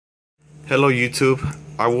Hello YouTube,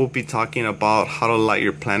 I will be talking about how to light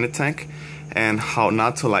your planet tank and how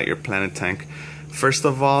not to light your planet tank. First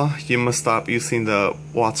of all, you must stop using the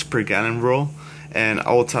watts per gallon rule, and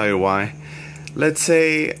I will tell you why. Let's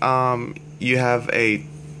say you have a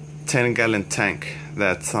 10-gallon tank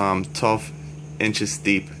that's 12 inches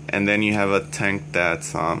deep, and then you have a tank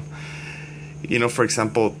that's for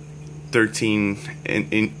example 13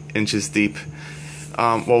 inches deep.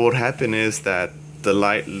 What would happen is that the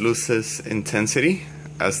light loses intensity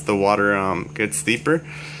as the water gets deeper,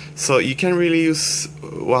 so you can't really use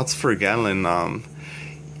watts per gallon.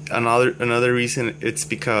 Another reason it's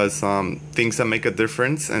because things that make a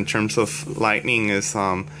difference in terms of lighting is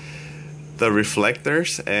the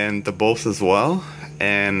reflectors and the bulbs as well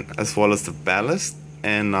as the ballast.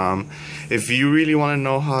 And if you really want to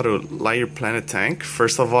know how to light your planet tank,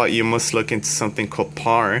 first of all you must look into something called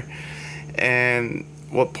PAR. And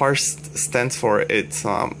what PAR stands for, it's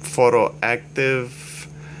photoactive,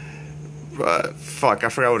 I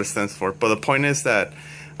forgot what it stands for, but the point is that,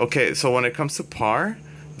 okay, so when it comes to PAR,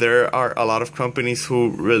 there are a lot of companies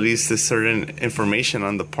who release this certain information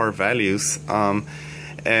on the PAR values,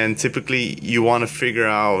 and typically you want to figure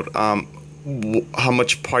out how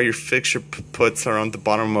much PAR your fixture puts around the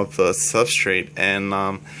bottom of the substrate. And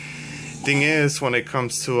thing is, when it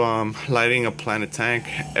comes to lighting a planet tank,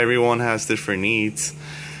 everyone has different needs.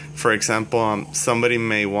 For example, somebody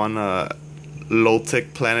may want a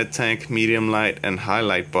low-tech planet tank, medium light, and high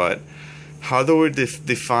light, but how do we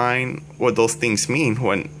define what those things mean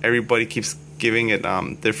when everybody keeps giving it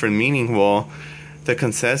different meaning? Well, the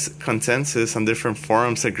consensus on different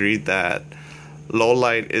forums agreed that low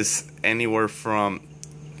light is anywhere from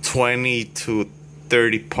 20 to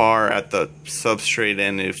 30 PAR at the substrate,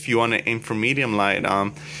 and if you want to aim for medium light,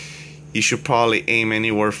 you should probably aim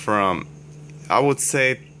anywhere from, I would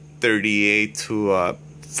say, 38 to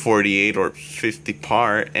 48 or 50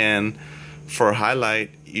 PAR, and for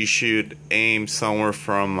highlight you should aim somewhere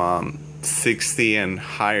from 60 and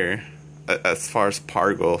higher as far as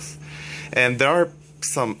PAR goes. And there are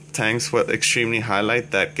some tanks with extremely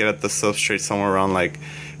highlight that get at the substrate somewhere around like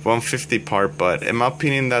 150 PAR, but in my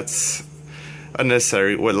opinion that's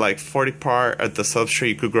unnecessary. With like 40 PAR at the substrate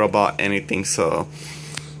you could grow about anything. So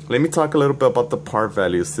let me talk a little bit about the PAR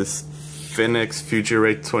values this Phoenix Fuji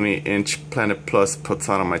Ray 20-inch Planet Plus puts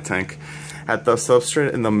on my tank. At the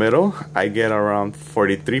substrate in the middle I get around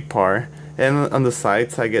 43 PAR, and on the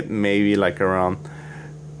sides I get maybe like around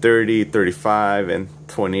 30, 35, and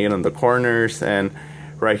 28 on the corners, and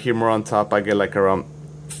right here more on top I get like around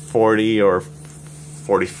 40 or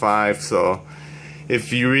 45. So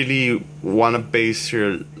if you really want to base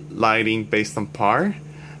your lighting based on PAR,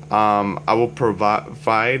 I will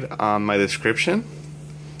provide on my description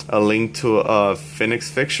a link to a Phoenix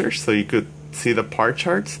fixture so you could see the PAR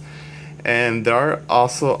charts. And there are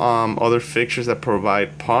also other fixtures that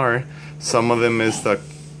provide PAR. Some of them is the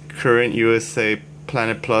Current USA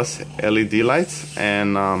Planet Plus LED lights,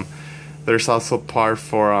 and there's also PAR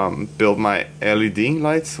for Build My LED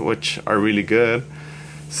lights, which are really good.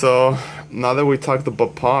 So now that we talked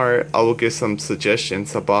about PAR, I will give some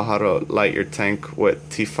suggestions about how to light your tank with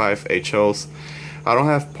T5 HOs. I don't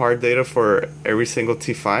have PAR data for every single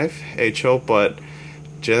T5 HO, but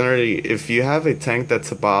generally if you have a tank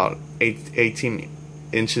that's about 18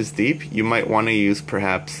 inches deep, you might want to use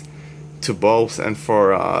perhaps 2 bulbs, and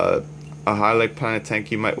for a highlight planet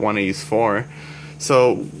tank you might want to use 4.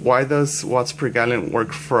 So why does watts per gallon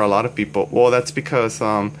work for a lot of people? Well, that's because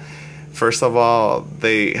first of all,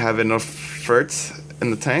 they have enough ferts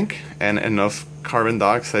in the tank and enough carbon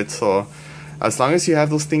dioxide. So as long as you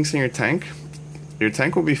have those things in your tank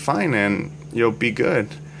will be fine and you'll be good.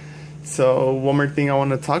 So one more thing I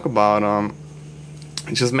want to talk about,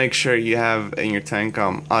 just make sure you have in your tank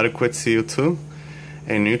adequate CO2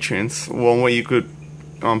 and nutrients. One way you could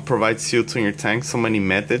provide CO2 in your tank, so many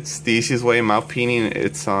methods. The easiest way in my opinion,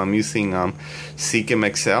 it's using CChem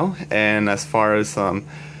XL. And as far as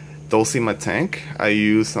dosing my tank, I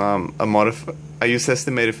use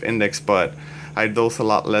estimated index, but I dose a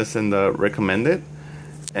lot less than the recommended.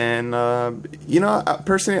 And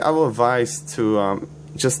personally I will advise to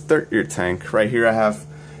just dirt your tank. Right here I have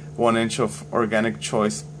 1 inch of organic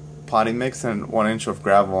choice potting mix and 1 inch of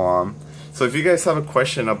gravel. So if you guys have a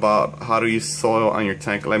question about how to use soil on your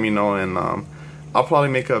tank, let me know, and I'll probably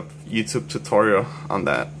make a YouTube tutorial on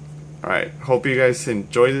that. Alright, hope you guys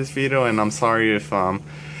enjoyed this video, and I'm sorry if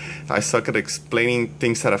I suck at explaining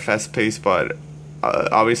things at a fast pace, but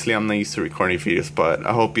obviously I'm not used to recording videos, but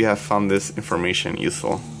I hope you have found this information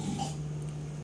useful.